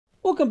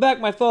Welcome back,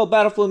 my fellow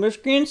Battlefield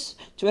miscreants,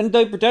 to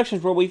NW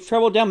Productions, where we've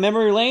traveled down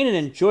memory lane and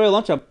enjoy a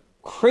lunch of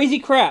crazy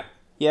crap.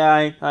 Yeah,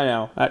 I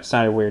know. That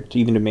sounded weird,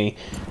 even to me.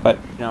 But,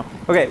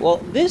 Okay, well,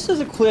 this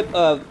is a clip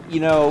of,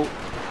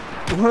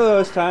 one of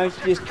those times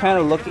you just kind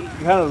of look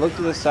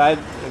to the side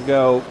and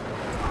go,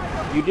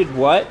 you did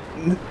what?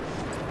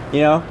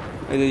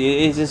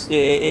 It's just,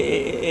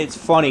 it's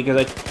funny,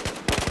 because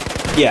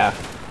yeah.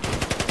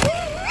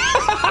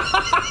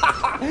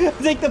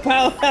 Take the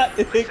pallet out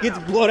and it gets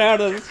blown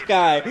out of the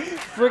sky.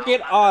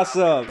 Freaking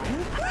awesome.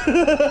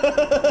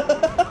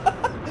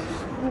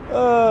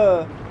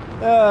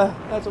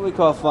 That's what we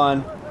call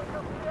fun.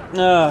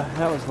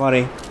 That was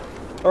funny.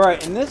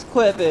 Alright, and this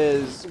clip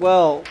is,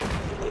 well,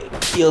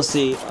 you'll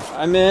see.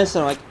 I miss,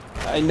 and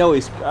I know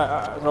he's,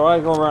 so I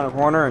go around the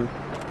corner and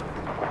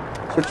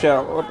switch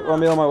out,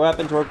 reveal my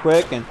weapons real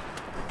quick, and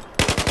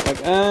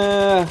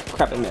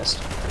crap, I missed.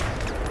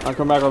 I'll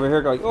come back over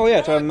here, go like, oh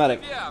yeah, try the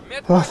medic.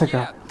 Oh, thank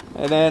God.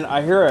 And then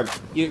I hear him.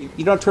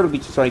 You don't Turtle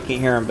Beach, so I can't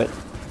hear him, but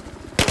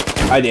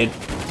I did.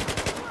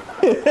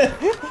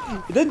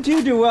 It doesn't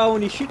do well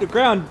when you shoot the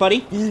ground,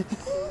 buddy.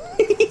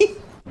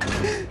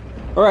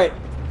 Alright.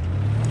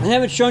 I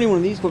haven't shown you one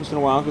of these clips in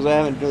a while, because I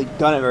haven't really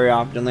done it very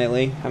often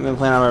lately. I've been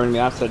planning on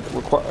having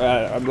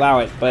to allow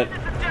it, but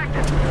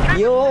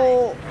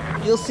you'll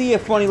see a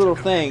funny little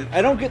thing.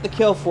 I don't get the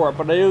kill for it,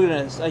 but I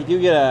do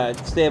get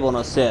a stable and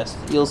assist.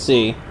 You'll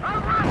see.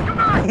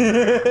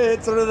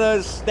 It's one of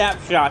those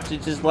snapshots.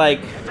 It's just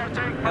like,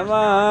 come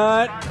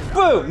on,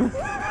 boom.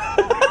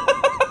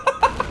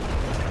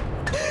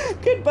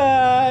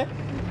 Goodbye.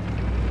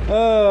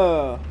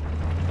 Oh,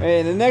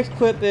 and the next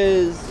clip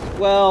is,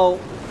 well,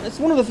 it's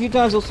one of the few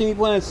times you'll see me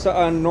playing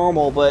on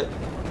normal, but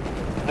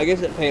I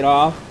guess it paid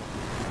off.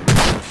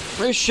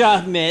 First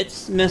shot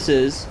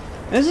misses.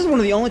 And this is one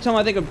of the only times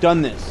I think I've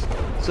done this,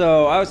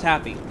 so I was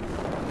happy.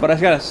 But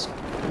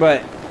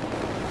but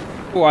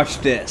watch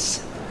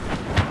this.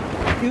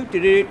 Do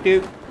do do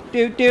do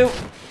do do.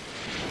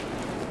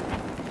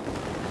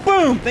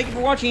 Boom! Thank you for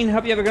watching.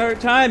 Hope you have a great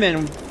time,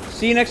 and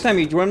see you next time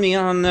you join me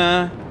on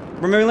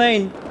memory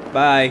lane.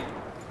 Bye.